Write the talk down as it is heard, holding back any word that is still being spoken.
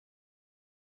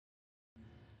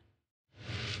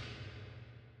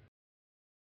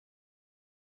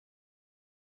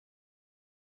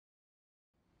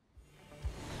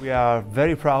We are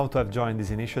very proud to have joined this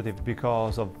initiative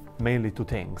because of mainly two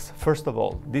things. First of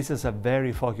all, this is a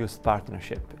very focused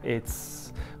partnership.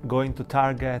 It's going to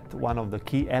target one of the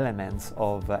key elements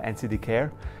of NCD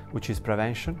care, which is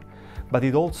prevention, but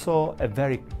it's also a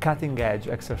very cutting-edge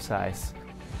exercise.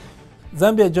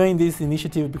 Zambia joined this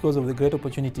initiative because of the great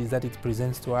opportunities that it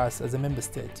presents to us as a member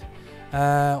state.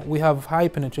 We have high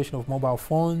penetration of mobile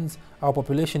phones. Our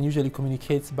population usually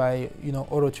communicates by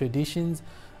oral traditions,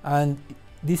 and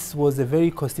this was a very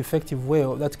cost-effective way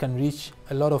that can reach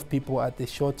a lot of people at a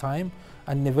short time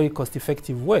and in a very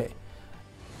cost-effective way.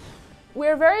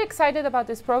 We're very excited about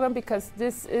this program because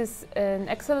this is an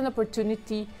excellent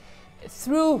opportunity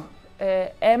through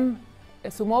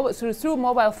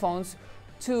mobile phones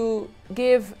to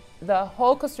give the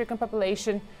whole Costa Rican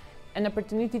population an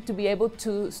opportunity to be able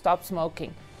to stop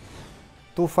smoking.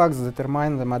 Two facts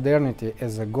determine the modernity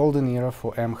as a golden era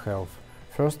for mHealth.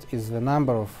 First is the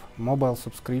number of mobile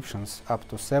subscriptions, up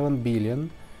to 7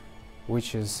 billion,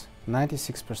 which is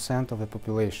 96% of the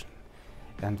population.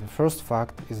 And the first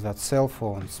fact is that cell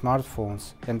phones,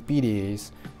 smartphones and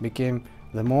PDAs became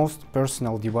the most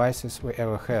personal devices we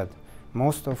ever had.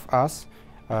 Most of us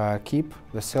keep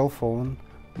the cell phone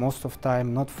most of the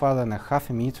time not farther than half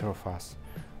a meter of us.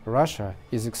 Russia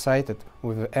is excited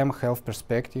with the mHealth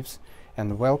perspectives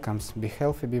and welcomes Be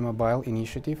Healthy Be Mobile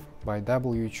initiative by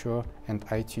WHO and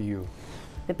ITU.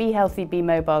 The Be Healthy Be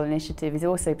Mobile initiative is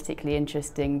also particularly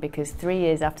interesting because 3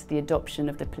 years after the adoption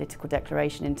of the political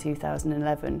declaration in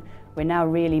 2011, we're now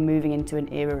really moving into an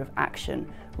era of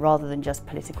action rather than just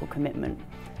political commitment.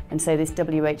 And so this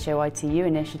WHO-ITU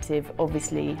initiative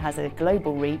obviously has a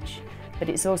global reach, but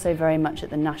it's also very much at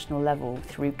the national level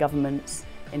through governments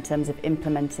in terms of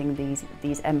implementing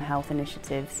these mHealth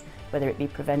initiatives, whether it be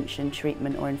prevention,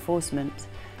 treatment or enforcement.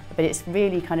 But it's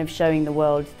really kind of showing the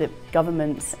world that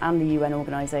governments and the UN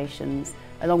organisations,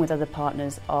 along with other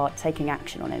partners, are taking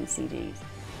action on NCDs.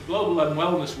 The Global and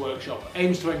Wellness Workshop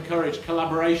aims to encourage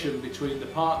collaboration between the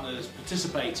partners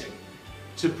participating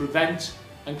to prevent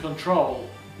and control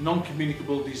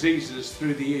non-communicable diseases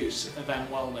through the use of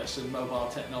wellness and mobile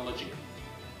technology.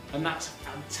 And that's a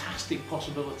fantastic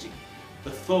possibility. The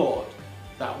thought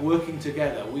that working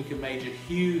together we can make a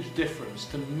huge difference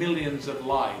to millions of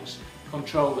lives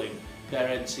controlling their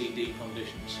NCD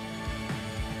conditions.